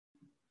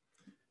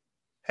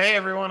Hey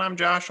everyone, I'm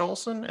Josh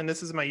Olson, and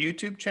this is my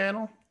YouTube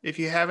channel. If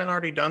you haven't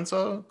already done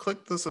so,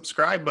 click the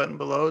subscribe button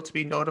below to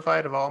be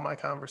notified of all my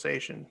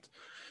conversations.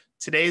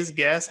 Today's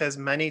guest has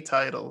many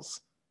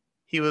titles.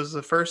 He was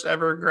the first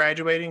ever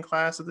graduating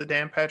class of the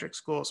Dan Patrick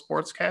School of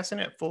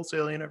Sportscasting at Full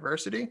Sail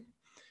University.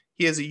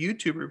 He is a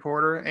YouTube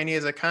reporter, and he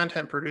is a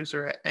content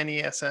producer at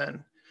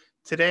NESN.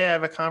 Today I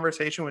have a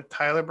conversation with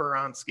Tyler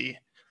Boronski.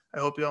 I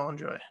hope you all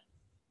enjoy.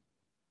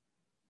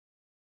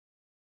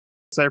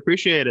 So I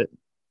appreciate it.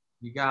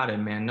 You got it,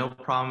 man. No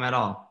problem at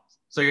all.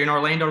 So you're in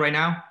Orlando right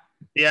now?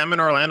 Yeah, I'm in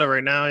Orlando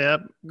right now.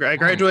 Yep. I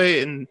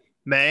graduate in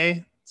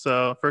May,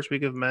 so first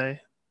week of May.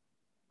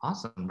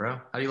 Awesome,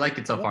 bro. How do you like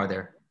it so far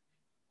there?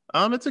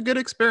 It's a good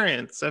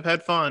experience. I've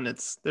had fun.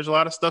 There's a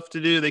lot of stuff to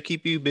do. They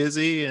keep you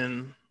busy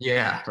and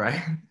Yeah,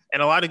 right.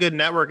 a lot of good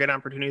networking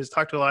opportunities.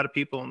 Talk to a lot of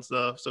people and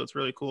stuff. So it's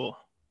really cool.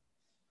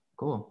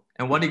 Cool.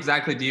 And what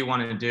exactly do you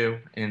want to do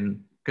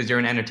because you're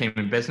in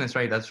entertainment business,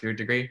 right? That's your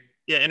degree?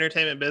 Yeah,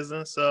 entertainment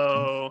business.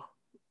 So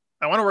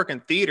I want to work in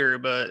theater,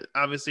 but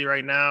obviously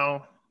right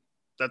now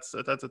that's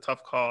a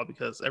tough call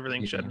because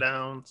everything's shut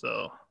down.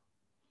 So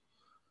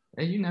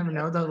you never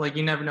know though. Like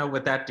you never know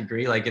with that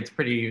degree. Like it's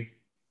pretty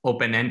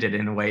open-ended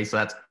in a way.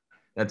 So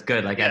that's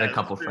good. Like I had a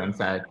couple friends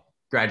that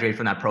graduated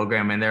from that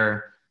program and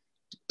they're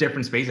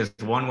different spaces.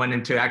 One went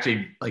into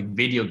actually like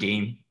video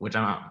game, which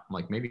I'm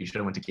like, maybe you should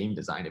have went to game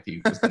design if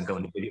you just didn't go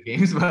into video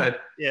games.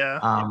 But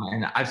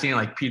and I've seen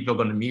like people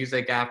go into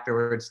music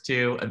afterwards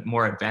too,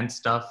 more event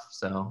stuff.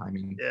 So I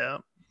mean,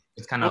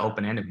 it's kind of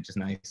open-ended, which is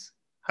nice.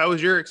 How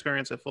was your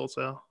experience at Full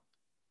Sail?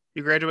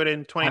 You graduated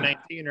in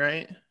 2019,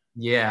 right?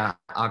 Yeah,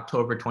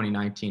 October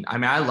 2019. I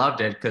mean, I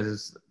loved it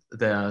because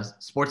the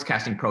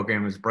sportscasting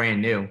program was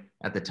brand new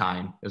at the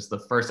time. It was the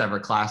first ever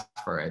class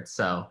for it.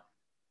 So,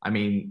 I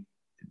mean,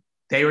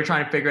 they were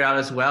trying to figure it out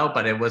as well,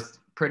 but it was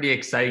pretty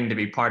exciting to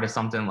be part of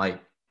something like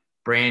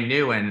brand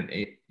new. And,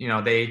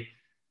 they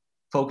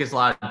focused a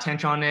lot of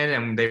attention on it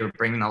and they were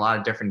bringing a lot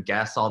of different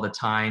guests all the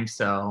time.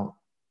 So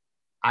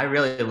I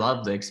really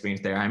loved the experience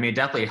there. I mean, it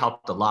definitely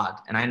helped a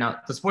lot. And I know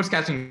the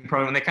sportscasting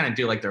program, they kind of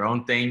do like their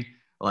own thing,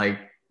 like,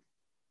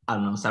 I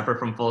don't know, separate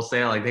from Full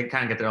Sail. Like they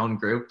kind of get their own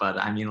group, but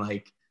I mean,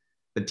 like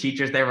the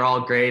teachers, they were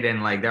all great.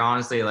 And like, they're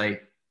honestly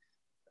like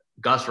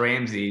Gus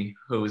Ramsey,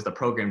 who was the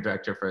program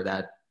director for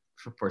that,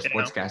 for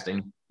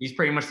sportscasting. He's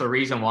pretty much the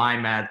reason why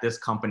I'm at this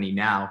company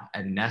now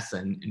at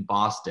NESN in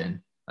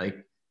Boston.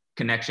 Like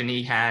connection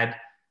he had,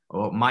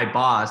 my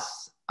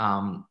boss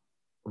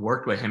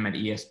worked with him at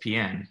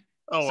ESPN.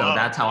 So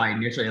that's how I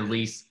initially, at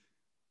least,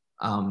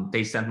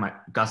 Gus sent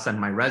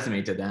my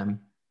resume to them.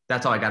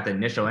 That's how I got the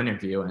initial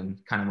interview and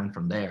kind of went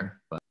from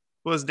there. But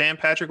was Dan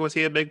Patrick, was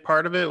he a big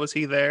part of it? Was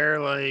he there?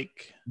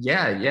 Like,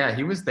 yeah,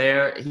 he was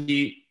there.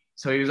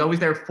 So he was always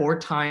there 4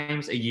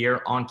 times a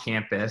year on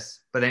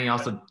campus, but then he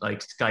also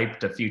like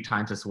Skyped a few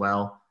times as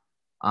well.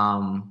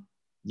 I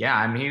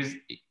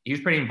mean, he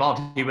was pretty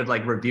involved. He would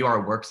like review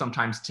our work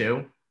sometimes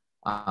too,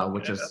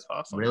 which is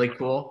awesome. Really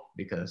cool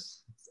because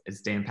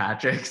it's Dan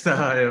Patrick. So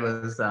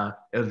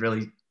it was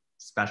really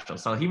special.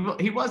 So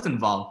he was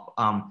involved.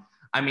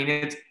 I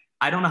mean,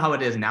 I don't know how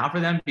it is now for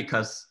them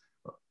because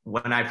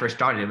when I first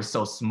started, it was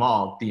so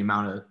small, the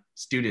amount of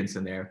students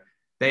in there.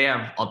 They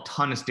have a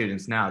ton of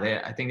students now.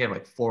 I think they have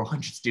like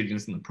 400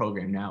 students in the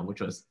program now,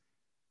 which was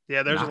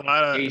there's a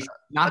lot of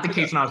not the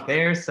case when I was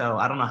there. So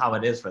I don't know how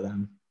it is for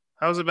them.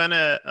 How's it been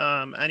at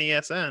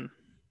NESN?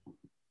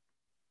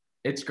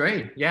 It's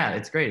great. Yeah,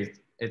 it's great.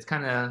 It's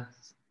kind of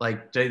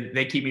like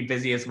they keep me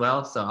busy as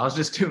well. So I was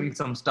just doing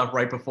some stuff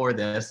right before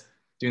this,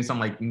 doing some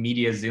like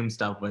media Zoom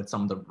stuff with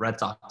some of the Red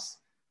Sox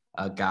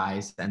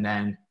guys, and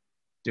then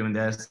doing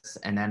this,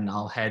 and then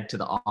I'll head to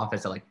the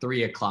office at like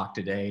 3:00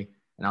 today,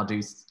 and I'll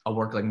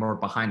work like more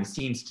behind the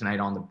scenes tonight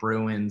on the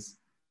Bruins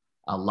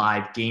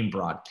live game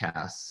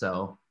broadcast.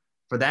 So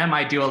for them,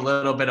 I do a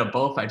little bit of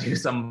both. I do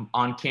some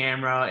on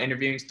camera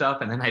interviewing stuff,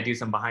 and then I do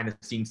some behind the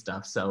scenes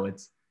stuff. So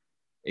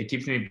it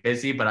keeps me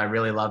busy, but I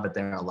really love it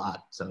there a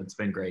lot. So it's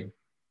been great.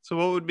 So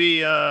what would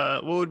be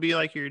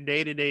like your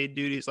day-to-day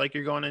duties? Like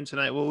you're going in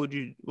tonight, what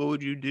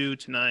would you do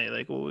tonight?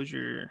 Like what was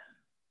your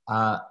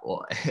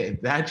well,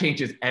 that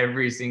changes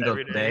every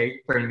single day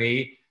for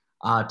me.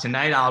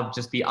 Tonight I'll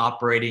just be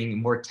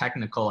operating more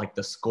technical, like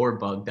the score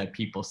bug that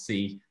people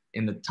see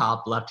in the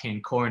top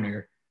left-hand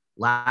corner.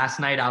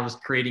 Last night I was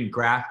creating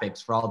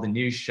graphics for all the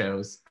news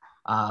shows.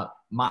 I'm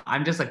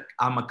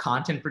a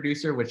content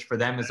producer, which for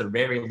them is a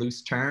very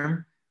loose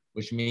term,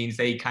 which means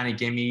they kind of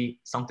give me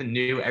something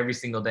new every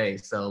single day.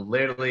 So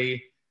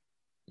literally,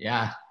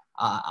 like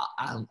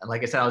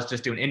I said, I was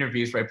just doing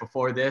interviews right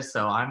before this.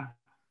 So I'm,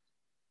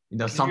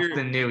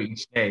 something new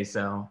each day.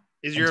 So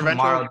is your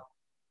eventual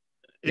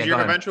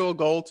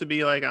goal to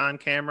be like on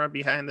camera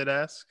behind the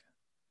desk?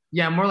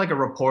 Yeah, more like a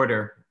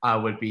reporter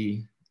would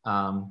be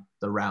the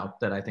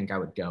route that I think I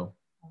would go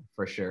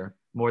for sure.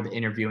 More the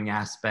interviewing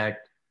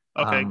aspect.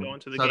 Okay, going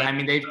to the game. I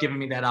mean, they've given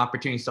me that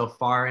opportunity so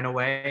far in a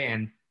way,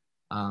 and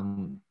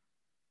I'm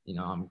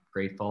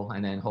grateful.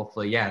 And then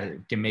hopefully,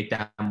 can make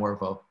that more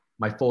of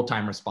my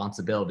full-time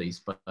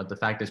responsibilities. But the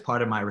fact is,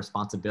 part of my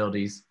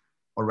responsibilities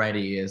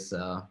already is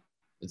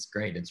it's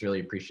great. It's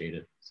really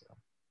appreciated. So.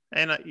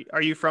 And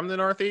are you from the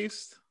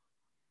Northeast?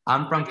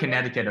 I'm from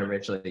Connecticut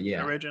originally.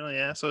 Yeah. Originally,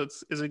 yeah. So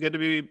is it good to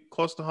be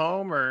close to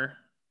home or?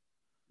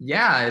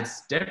 Yeah,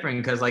 it's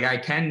different because like I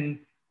can't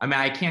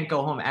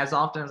go home as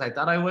often as I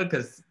thought I would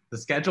because the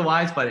schedule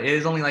wise, but it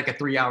is only like a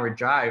 3-hour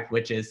drive,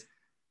 which is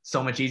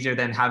so much easier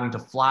than having to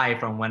fly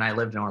from when I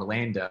lived in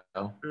Orlando.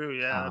 True,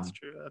 yeah, that's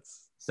true.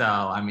 So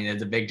I mean,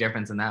 it's a big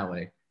difference in that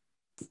way.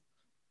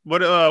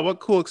 What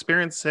cool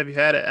experiences have you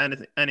had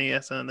at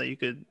NESN that you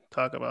could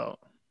talk about?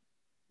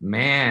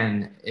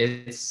 Man,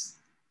 it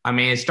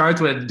starts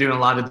with doing a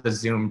lot of the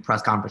Zoom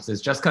press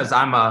conferences just because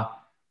I'm a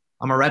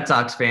Red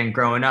Sox fan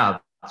growing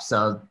up.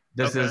 So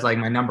this is like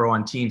my number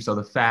one team. So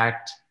the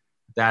fact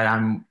that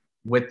I'm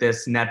with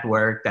this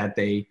network that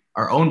they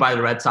are owned by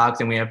the Red Sox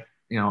and we have,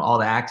 all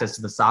the access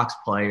to the Sox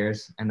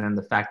players. And then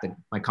the fact that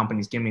my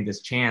company's giving me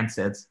this chance,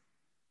 it's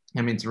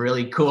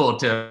really cool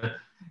to,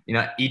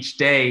 each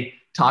day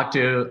talk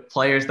to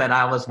players that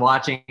I was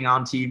watching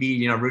on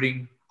TV,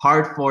 rooting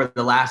hard for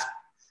the last,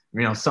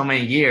 so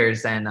many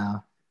years. And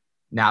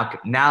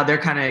now they're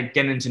kind of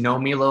getting to know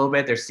me a little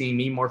bit. They're seeing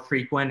me more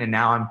frequent. And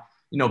now I'm,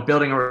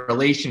 building a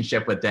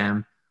relationship with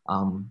them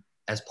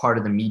as part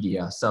of the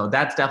media. So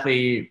that's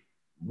definitely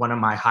one of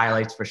my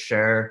highlights for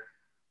sure.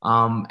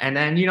 And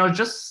then,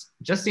 just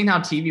seeing how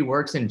TV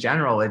works in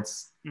general,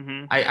 it's,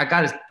 I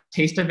got a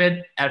taste of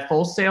it at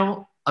Full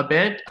Sail a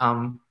bit.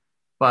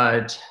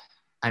 But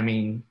I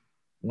mean,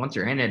 once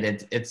you're in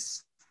it,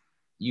 it's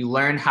you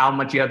learn how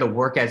much you have to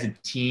work as a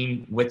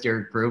team with your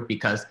group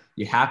because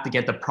you have to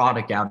get the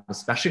product out,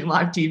 especially in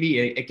live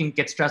TV. It can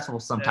get stressful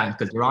sometimes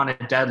because you're on a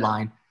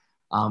deadline.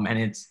 And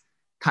it's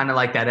kind of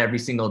like that every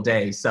single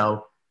day.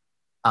 So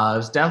it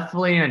was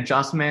definitely an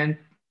adjustment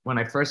when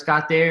I first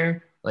got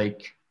there.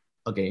 Like,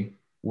 okay,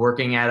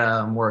 working at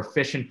a more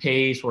efficient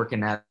pace,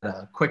 working at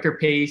a quicker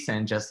pace,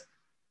 and just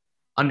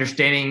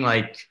understanding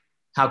like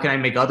how can I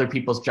make other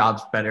people's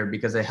jobs better,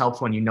 because it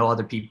helps when you know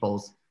other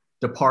people's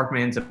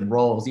departments and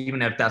roles,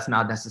 even if that's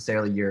not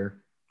necessarily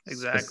your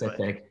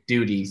specific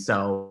duty.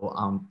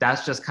 So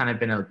that's just kind of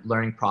been a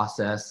learning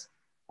process.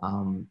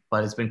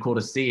 But it's been cool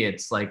to see.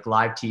 It's like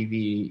live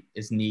TV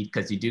is neat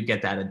because you do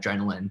get that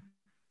adrenaline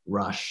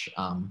rush.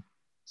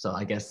 So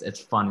I guess it's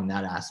fun in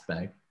that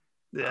aspect.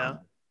 Yeah.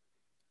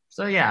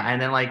 So yeah, and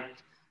then like,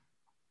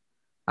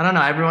 I don't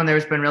know, everyone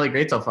there's been really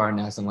great so far in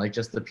NESN, like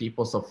just the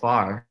people so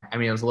far. I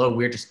mean, it was a little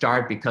weird to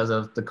start because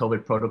of the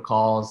COVID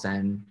protocols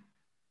and,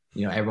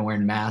 everyone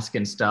wearing masks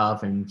and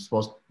stuff and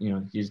supposed,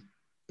 you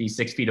be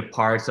 6 feet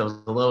apart. So it was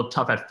a little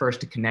tough at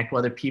first to connect with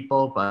other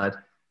people, but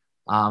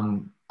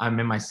I'm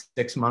in my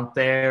 6th month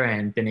there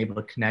and been able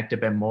to connect a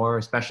bit more,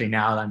 especially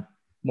now that I'm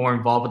more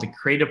involved with the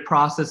creative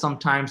process,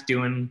 sometimes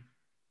doing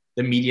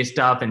the media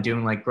stuff and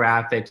doing like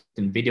graphics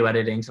and video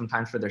editing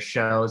sometimes for their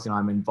shows.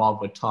 I'm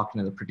involved with talking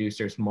to the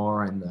producers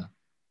more and the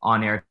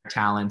on-air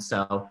talent.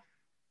 So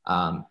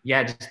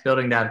just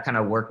building that kind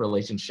of work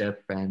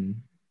relationship,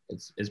 and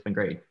it's been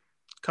great.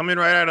 Coming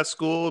right out of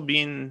school,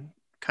 being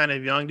kind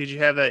of young, did you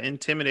have that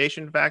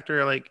intimidation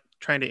factor, like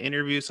trying to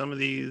interview some of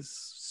these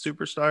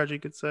superstars, you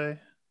could say?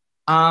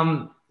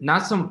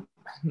 Not so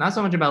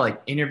much about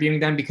like interviewing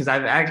them, because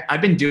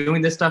I've been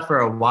doing this stuff for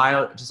a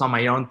while, just on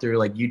my own through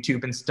like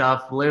YouTube and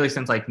stuff, literally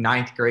since like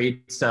 9th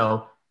grade.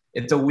 So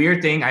it's a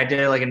weird thing. I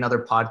did like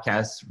another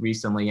podcast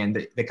recently, and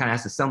they kind of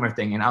asked a similar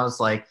thing. And I was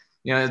like,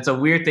 it's a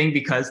weird thing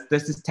because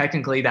this is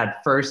technically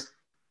that first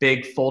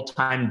big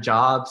full-time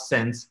job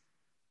since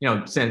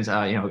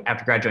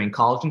after graduating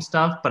college and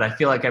stuff. But I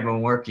feel like I've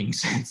been working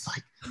since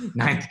like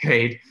 9th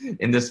grade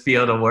in this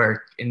field of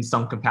work in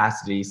some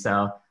capacity.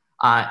 So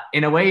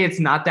in a way, it's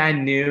not that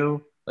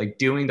new, like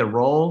doing the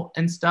role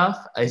and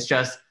stuff.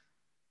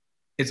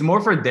 It's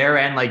more for their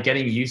end, like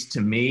getting used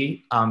to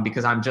me,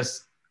 because I'm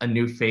just a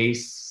new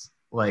face,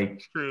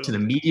 like True. To the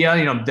media.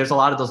 There's a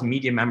lot of those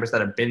media members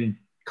that have been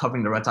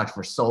covering the Red Sox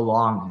for so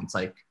long. And it's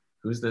like,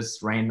 who's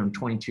this random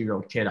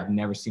 22-year-old kid I've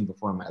never seen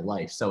before in my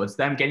life? So it's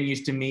them getting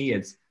used to me.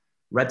 It's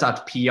Red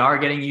Sox PR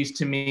getting used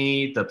to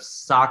me, the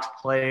Sox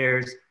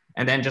players,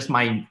 and then just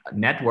my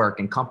network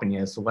and company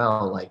as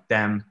well, like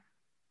them,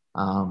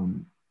 I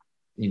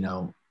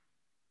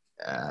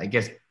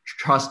guess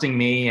trusting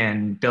me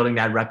and building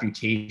that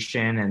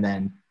reputation, and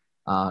then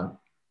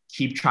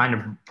keep trying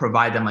to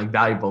provide them like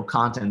valuable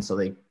content so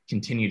they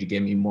continue to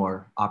give me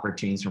more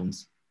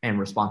opportunities and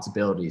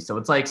responsibilities. So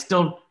it's like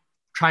still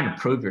trying to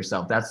prove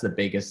yourself. That's the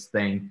biggest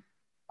thing.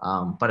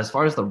 But as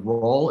far as the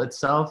role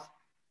itself,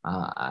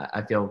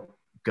 I feel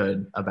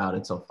good about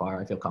it so far.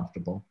 I feel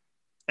comfortable.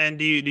 And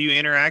do you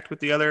interact with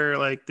the other,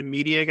 like the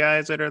media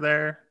guys that are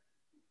there,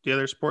 the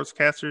other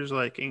sportscasters,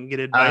 like, and get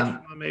advice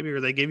from them maybe, or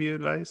they give you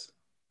advice?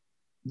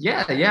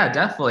 Yeah,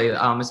 definitely.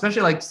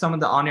 Especially like some of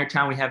the on-air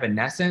talent we have in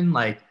NESN,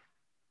 like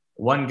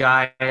one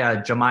guy,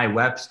 Jemai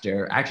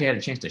Webster, I actually had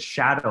a chance to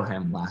shadow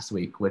him last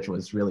week, which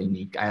was really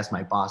neat. I asked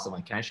my boss, I'm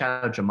like, can I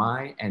shadow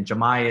Jemai? And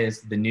Jemai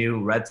is the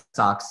new Red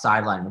Sox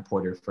sideline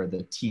reporter for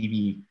the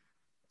TV,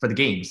 for the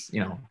games,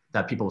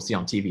 that people will see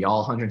on TV, all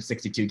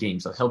 162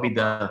 games. So he'll be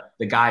the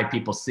guy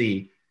people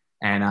see.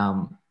 And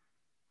I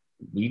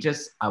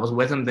was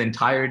with him the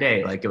entire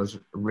day. Like, it was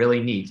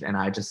really neat. And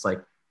I just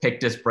like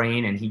picked his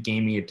brain, and he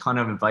gave me a ton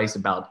of advice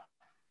about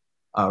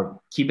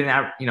keeping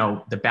that,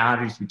 the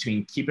boundaries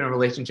between keeping a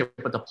relationship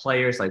with the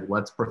players, like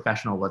what's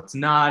professional, what's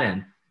not,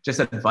 and just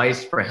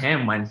advice for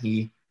him when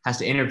he has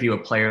to interview a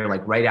player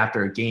like right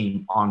after a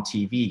game on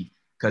TV,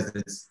 because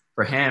it's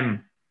for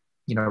him,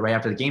 right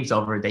after the game's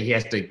over, that he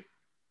has to,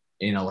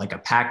 like a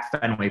packed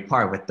Fenway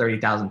Park with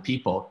 30,000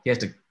 people, he has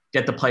to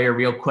get the player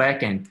real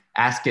quick and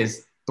ask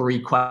his 3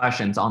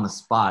 questions on the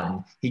spot.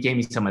 And he gave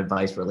me some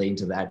advice relating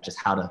to that, just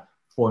how to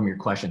form your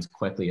questions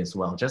quickly as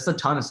well. Just a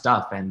ton of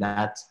stuff. And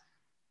that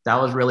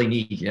was really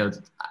neat.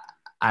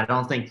 I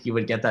don't think you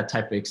would get that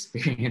type of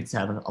experience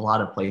at a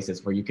lot of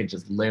places where you could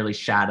just literally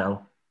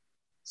shadow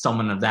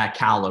someone of that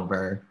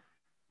caliber.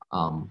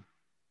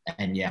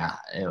 And yeah,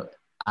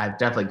 I've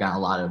definitely gotten a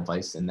lot of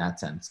advice in that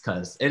sense,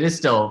 because it is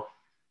still,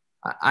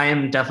 I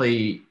am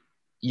definitely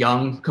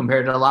young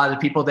compared to a lot of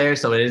the people there.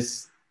 So it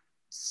is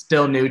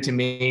still new to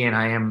me, and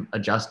I am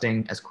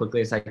adjusting as quickly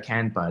as I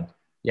can. But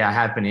yeah, I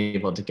have been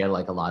able to get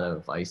like a lot of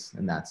advice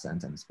in that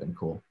sense, and it's been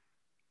cool.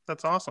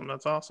 That's awesome.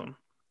 That's awesome.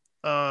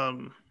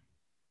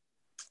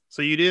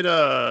 So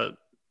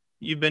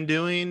you've been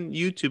doing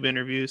YouTube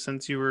interviews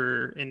since you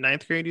were in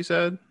 9th grade, you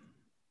said?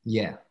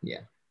 Yeah. Do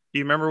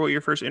you remember what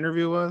your first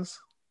interview was?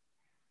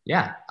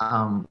 Yeah.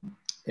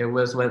 It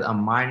was with a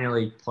minor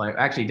league player.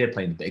 Actually, he did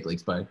play in the big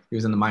leagues, but he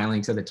was in the minor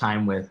leagues at the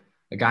time with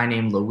a guy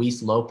named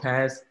Luis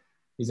Lopez.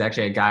 He's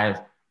actually a guy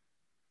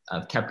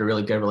I've kept a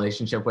really good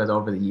relationship with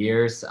over the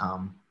years.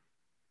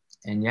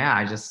 And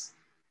yeah,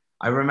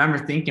 I remember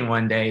thinking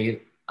one day,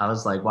 I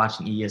was like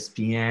watching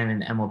ESPN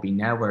and MLB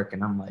Network,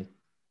 and I'm like,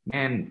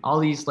 man, all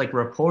these like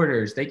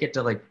reporters, they get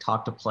to like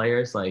talk to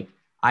players. Like,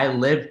 I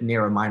lived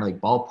near a minor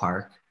league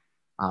ballpark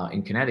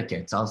in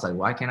Connecticut. So I was like,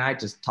 why can't I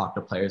just talk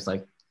to players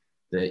like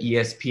the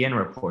ESPN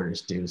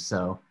reporters do?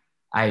 So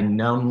I had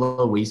known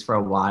Luis for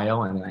a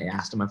while, and I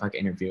asked him if I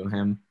could interview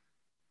him,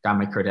 got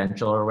my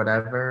credential or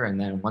whatever. And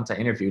then once I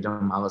interviewed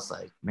him, I was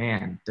like,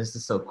 man, this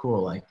is so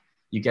cool. Like,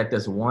 you get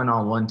this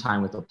one-on-one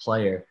time with a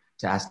player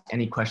to ask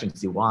any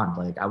questions you want.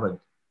 Like,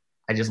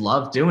 I just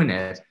love doing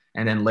it.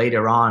 And then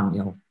later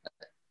on,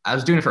 I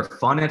was doing it for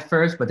fun at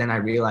first, but then I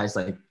realized,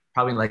 like,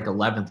 probably like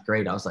 11th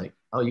grade, I was like,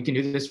 oh, you can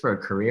do this for a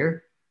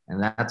career.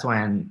 And that's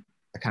when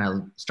I kind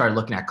of started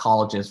looking at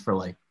colleges for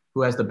like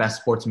who has the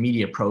best sports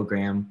media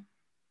program.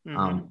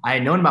 Mm-hmm. I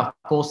had known about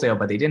Full Sail,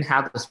 but they didn't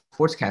have the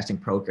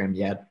sportscasting program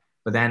yet.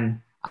 But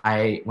then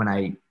when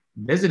I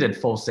visited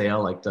Full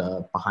Sail, like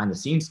the behind the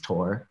scenes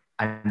tour,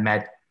 I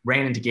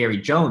ran into Gary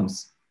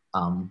Jones,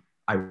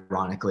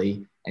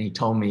 ironically, and he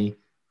told me,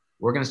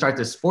 we're going to start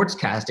this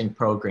sportscasting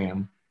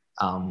program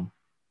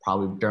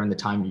probably during the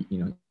time,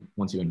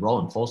 once you enroll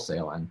in Full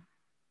Sail. And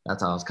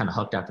that's how I was kind of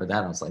hooked after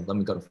that. I was like, let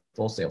me go to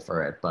Full Sail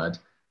for it. But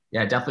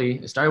yeah,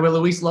 definitely it started with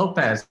Luis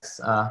Lopez,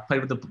 played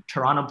with the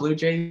Toronto Blue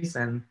Jays,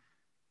 and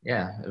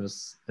yeah, it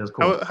was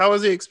cool. How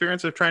was the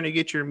experience of trying to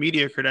get your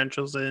media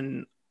credentials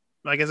in?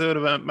 I guess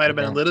it might have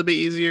been a little bit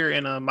easier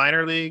in a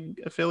minor league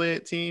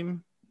affiliate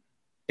team.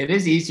 It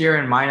is easier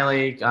in minor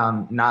league,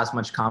 not as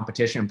much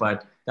competition,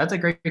 but that's a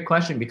great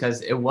question,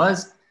 because it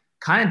was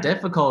kind of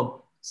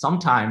difficult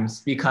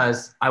sometimes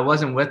because I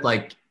wasn't with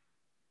like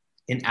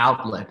an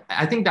outlet.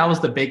 I think that was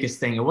the biggest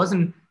thing. It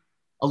wasn't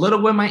a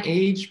little with my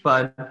age,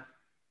 but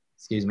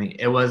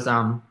it was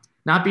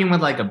not being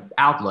with like an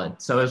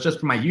outlet. So it was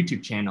just for my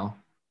YouTube channel.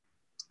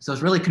 So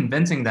it's really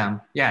convincing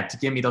them, to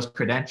give me those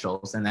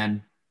credentials. And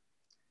then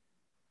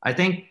I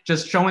think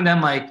just showing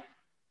them like,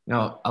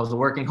 I was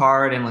working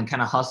hard and like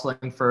kind of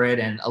hustling for it,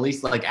 and at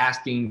least like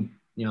asking,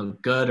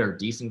 good or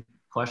decent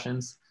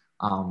questions,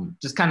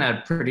 just kind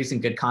of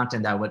producing good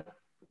content that would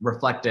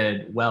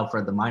reflected well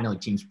for the minor league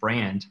team's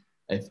brand.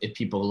 If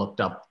people looked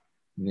up,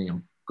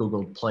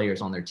 Googled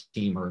players on their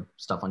team or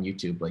stuff on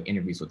YouTube, like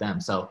interviews with them.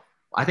 So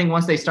I think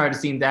once they started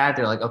seeing that,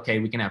 they're like, okay,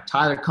 we can have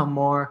Tyler come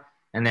more.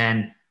 And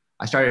then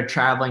I started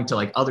traveling to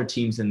like other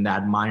teams in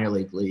that minor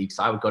league.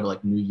 So I would go to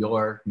like New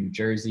York, New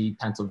Jersey,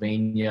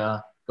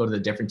 Pennsylvania, go to the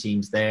different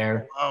teams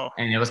there. Wow.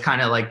 And it was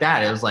kind of like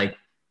that. It was like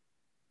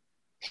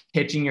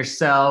pitching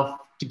yourself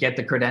to get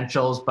the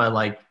credentials, but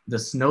like the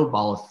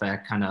snowball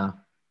effect kind of,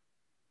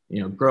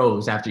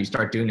 grows after you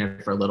start doing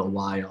it for a little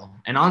while.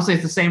 And honestly,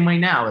 it's the same way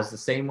now. It's the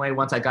same way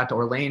once I got to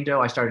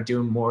Orlando, I started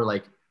doing more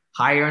like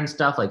higher end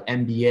stuff like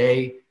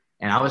NBA.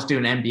 And I was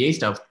doing NBA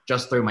stuff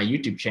just through my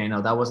YouTube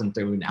channel. That wasn't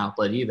through an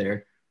outlet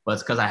either, but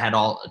it's because I had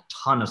a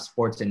ton of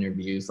sports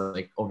interviews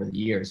like over the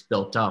years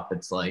built up.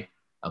 It's like,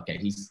 okay,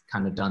 he's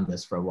kind of done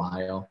this for a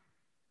while.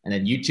 And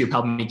then YouTube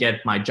helped me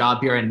get my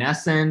job here at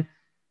NESN.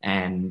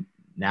 And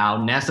now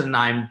NESN,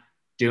 I'm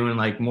doing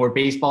like more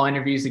baseball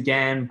interviews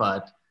again,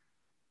 but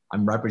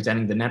I'm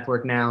representing the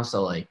network now.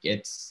 So like,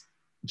 it's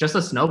just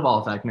a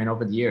snowball effect, man,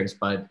 over the years,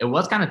 but it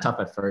was kind of tough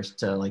at first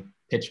to like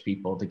pitch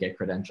people to get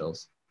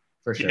credentials,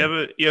 for sure.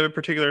 You have a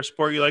particular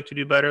sport you like to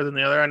do better than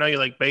the other? I know you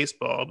like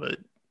baseball, but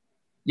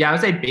yeah, I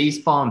would say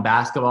baseball and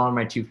basketball are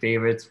my two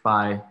favorites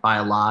by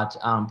a lot.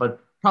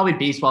 But probably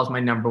baseball is my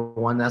number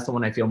one. That's the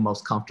one I feel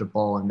most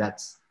comfortable. And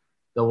that's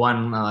the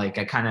one like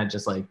I kind of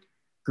just like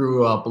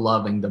grew up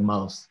loving the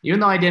most. Even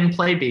though I didn't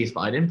play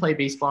baseball, I didn't play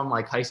baseball in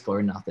like high school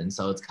or nothing,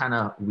 so it's kind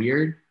of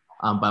weird.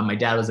 But my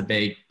dad was a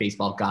big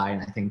baseball guy,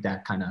 and I think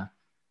that kind of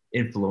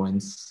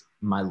influenced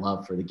my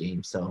love for the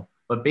game. So,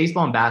 but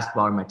baseball and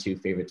basketball are my two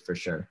favorites for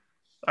sure.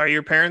 Are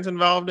your parents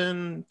involved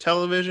in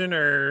television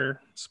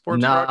or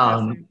sports No,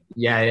 broadcasting?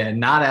 yeah,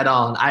 not at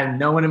all. I have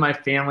no one in my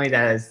family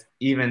that is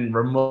even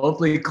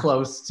remotely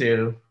close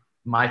to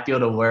my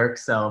field of work.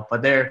 So,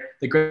 but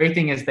the great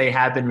thing is they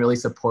have been really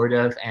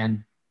supportive,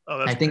 and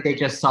Oh, I that's think great. they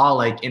just saw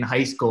like in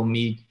high school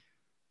me.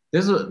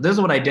 This is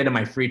what I did in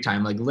my free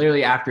time. Like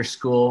literally after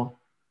school,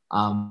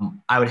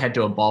 I would head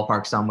to a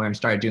ballpark somewhere and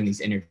start doing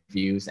these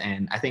interviews.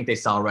 And I think they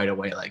saw right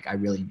away like I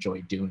really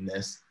enjoyed doing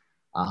this.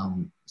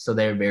 So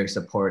they're very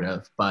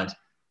supportive. But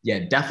yeah,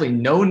 definitely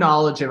no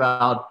knowledge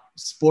about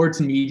sports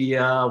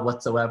media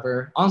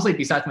whatsoever. Honestly,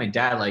 besides my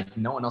dad, like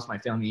no one else in my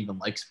family even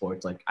likes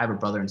sports. Like I have a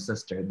brother and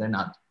sister. They're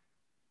not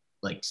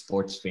like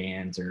sports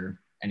fans or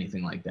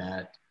anything like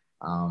that.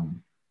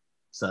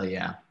 So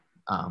yeah,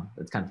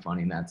 it's kind of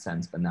funny in that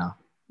sense. But no.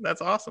 That's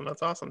awesome.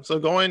 That's awesome. So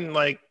going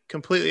like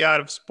completely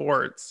out of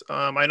sports,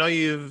 I know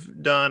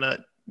you've done a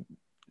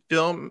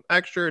film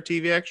extra or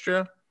TV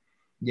extra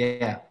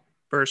Yeah.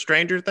 for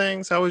Stranger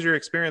Things. How was your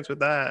experience with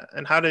that?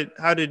 And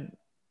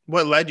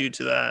what led you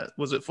to that?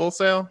 Was it Full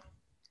Sail?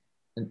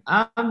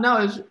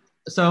 No,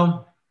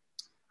 so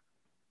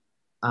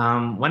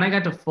when I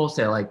got to Full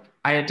Sail, like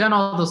I had done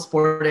all those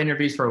sport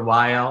interviews for a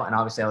while, and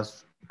obviously I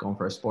was going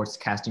for a sports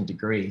casting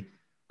degree.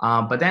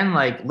 But then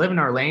like living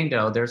in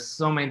Orlando, there's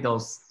so many of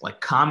those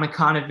like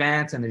Comic-Con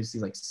events, and there's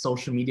these like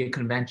social media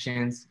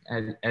conventions,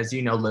 as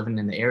you know, living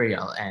in the area.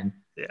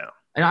 Yeah.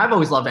 And I've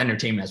always loved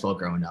entertainment as well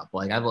growing up.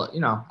 Like I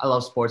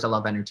love sports, I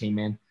love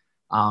entertainment.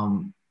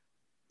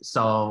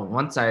 So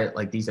once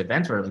these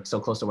events were like so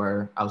close to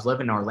where I was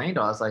living in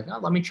Orlando, I was like, oh,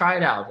 let me try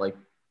it out. Like,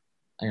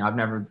 I've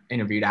never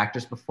interviewed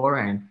actors before,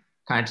 and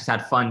kind of just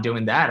had fun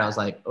doing that. I was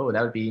like, oh,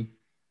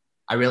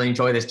 I really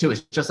enjoy this too.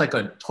 It's just like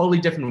a totally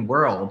different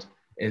world.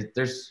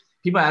 There's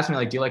people ask me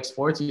like, do you like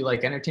sports? Do you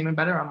like entertainment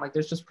better? I'm like,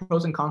 there's just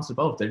pros and cons to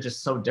both. They're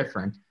just so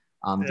different.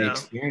 The Yeah.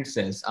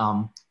 experiences.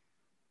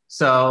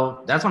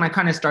 So that's when I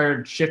kind of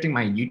started shifting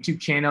my YouTube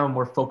channel,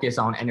 more focused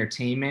on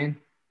entertainment.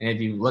 And if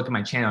you look at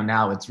my channel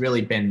now, it's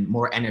really been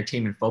more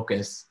entertainment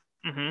focused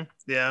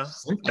Yeah.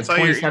 since I like saw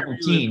your interview with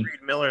 2017.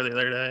 Reed Miller the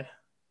other day.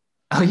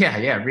 Oh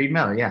yeah, Reed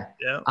Miller, yeah.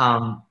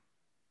 Yeah.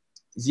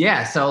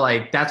 Yeah, so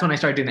like that's when I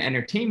started doing the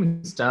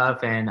entertainment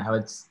stuff, and I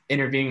was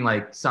interviewing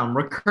like some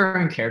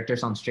recurring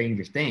characters on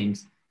Stranger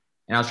Things,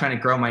 and I was trying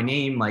to grow my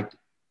name, like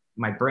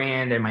my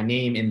brand and my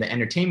name in the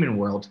entertainment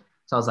world.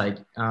 So I was like,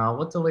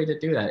 what's a way to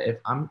do that? If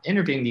I'm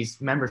interviewing these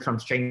members from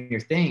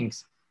Stranger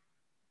Things,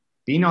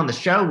 being on the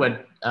show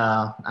would,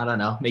 I don't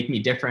know, make me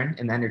different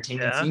in the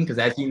entertainment Yeah. scene. Because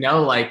as you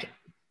know, like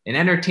in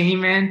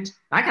entertainment,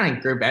 I kind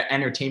of group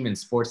entertainment and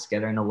sports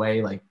together in a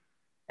way. Like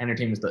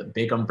entertainment is the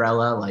big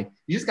umbrella. Like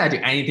you just gotta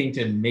do anything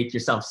to make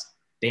yourself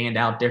stand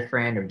out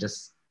different, or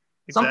just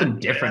something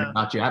Exactly. different Yeah.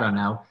 about you. I don't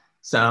know.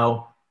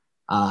 So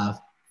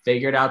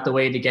figured out the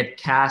way to get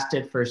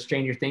casted for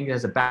Stranger Things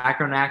as a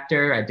background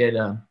actor. I did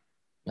a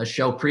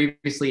show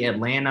previously,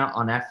 Atlanta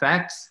on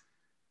FX.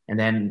 And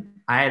then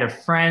I had a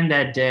friend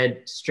that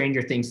did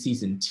Stranger Things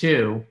season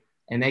 2,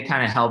 and they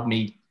kind of helped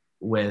me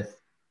with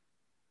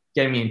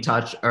getting me in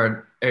touch,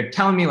 or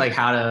telling me like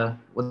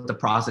what the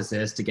process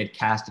is to get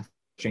casted for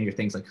Stranger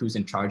Things, like who's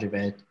in charge of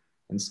it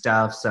and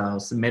stuff. So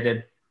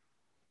submitted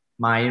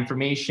my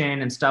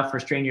information and stuff for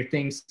Stranger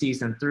Things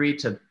season 3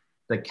 to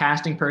the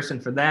casting person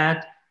for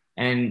that.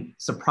 And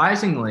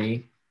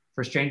surprisingly,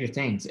 for Stranger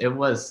Things,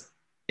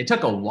 it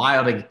took a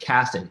while to get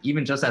casted,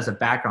 even just as a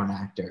background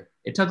actor.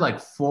 It took like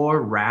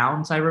 4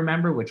 rounds, I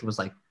remember, which was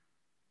like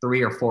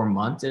 3 or 4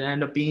 months it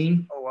ended up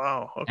being. Oh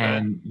wow. Okay.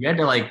 And you had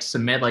to like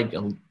submit like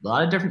a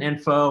lot of different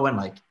info and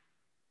like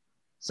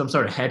some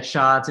sort of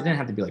headshots. It didn't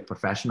have to be like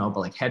professional, but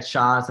like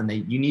headshots. And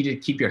you needed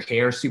to keep your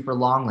hair super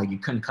long. Like you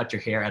couldn't cut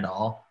your hair at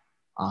all.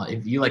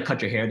 If you like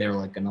cut your hair, they were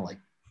like gonna like,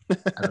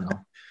 I don't know,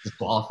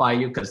 disqualify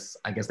you, because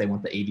I guess they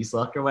want the 80s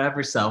look or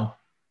whatever. So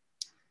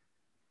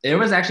it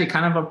was actually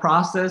kind of a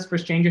process for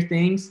Stranger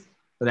Things,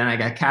 but then I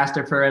got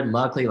casted for it.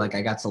 Luckily, like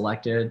I got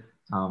selected.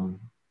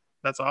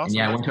 That's And awesome.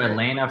 yeah, I That's went to great.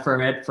 Atlanta for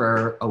it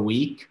for a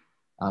week,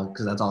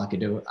 because that's all I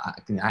could do.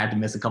 I had to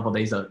miss a couple of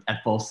days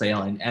at Full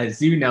Sail. And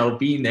as you know,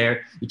 being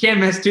there, you can't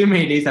miss too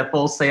many days at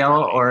Full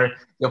Sail or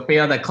you'll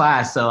fail the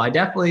class. So I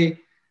definitely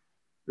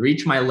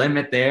reached my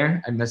limit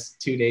there. I missed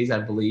 2 days, I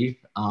believe.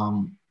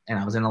 And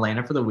I was in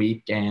Atlanta for the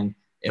week. And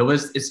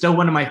it's still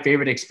one of my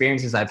favorite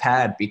experiences I've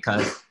had,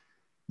 because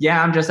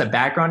yeah, I'm just a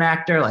background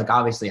actor. Like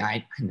obviously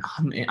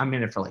I'm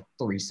in it for like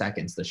 3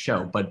 seconds, the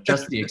show, but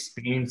just the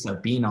experience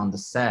of being on the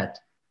set.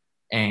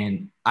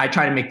 And I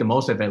try to make the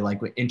most of it,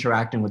 like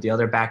interacting with the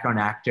other background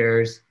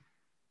actors.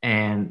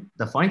 And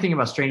the funny thing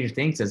about Stranger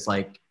Things is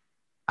like,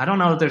 I don't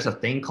know if there's a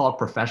thing called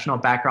professional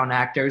background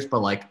actors, but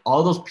like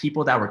all those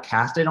people that were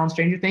casted on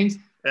Stranger Things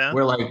Yeah.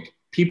 were like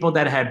people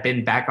that had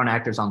been background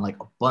actors on like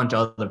a bunch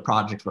of other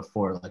projects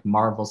before, like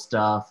Marvel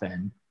stuff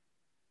and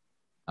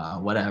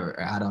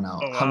whatever, I don't know,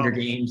 Oh, wow. Hunger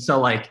Games. So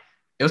like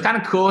it was kind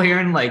of cool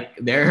hearing like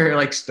their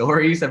like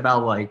stories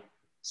about like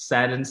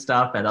set and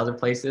stuff at other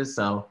places.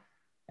 So,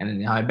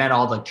 and I met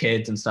all the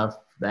kids and stuff,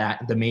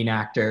 that the main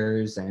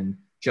actors, and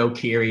Joe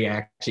Keery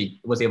actually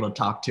was able to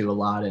talk to a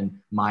lot, and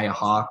Maya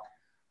Hawke.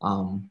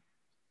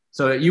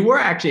 So you were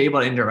actually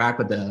able to interact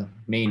with the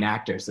main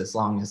actors, as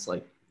long as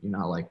like you're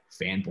not like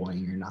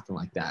fanboying or nothing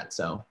like that.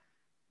 So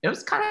it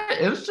was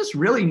just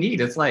really neat.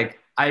 It's like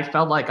I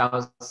felt like I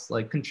was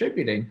like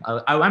contributing.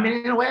 I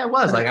mean, in a way, I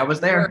was like I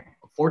was there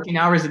 14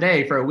 hours a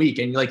day for a week,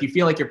 and like you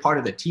feel like you're part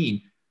of the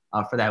team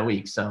for that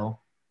week. So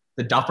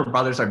the Duffer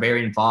brothers are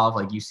very involved.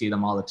 Like you see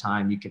them all the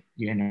time.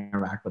 You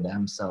interact with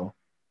them. So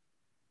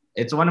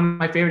it's one of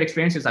my favorite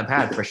experiences I've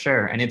had for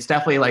sure. And it's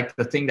definitely like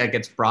the thing that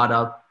gets brought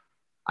up.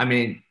 I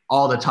mean,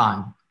 all the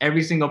time,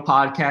 every single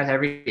podcast,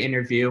 every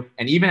interview,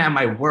 and even at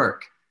my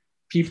work,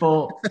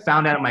 people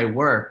found out at my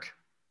work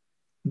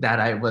that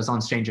I was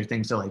on Stranger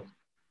Things. So like,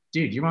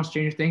 dude, you're on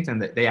Stranger Things,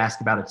 and they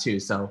asked about it too.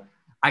 So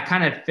I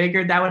kind of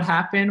figured that would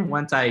happen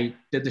once I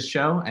did the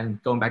show.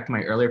 And going back to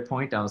my earlier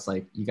point, I was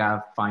like, you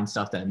gotta find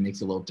stuff that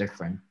makes it a little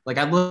different. Like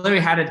I literally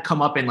had it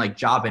come up in like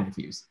job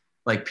interviews.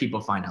 Like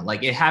people find out,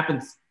 like it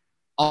happens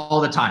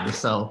all the time.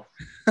 So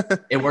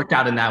it worked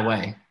out in that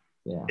way.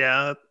 Yeah.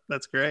 Yeah,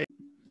 that's great.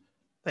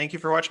 Thank you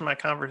for watching my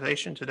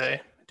conversation today.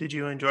 Did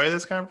you enjoy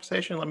this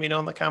conversation? Let me know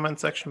in the comment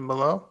section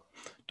below.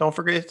 Don't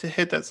forget to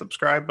hit that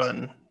subscribe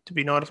button to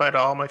be notified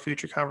of all my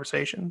future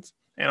conversations.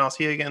 And I'll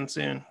see you again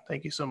soon.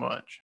 Thank you so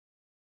much.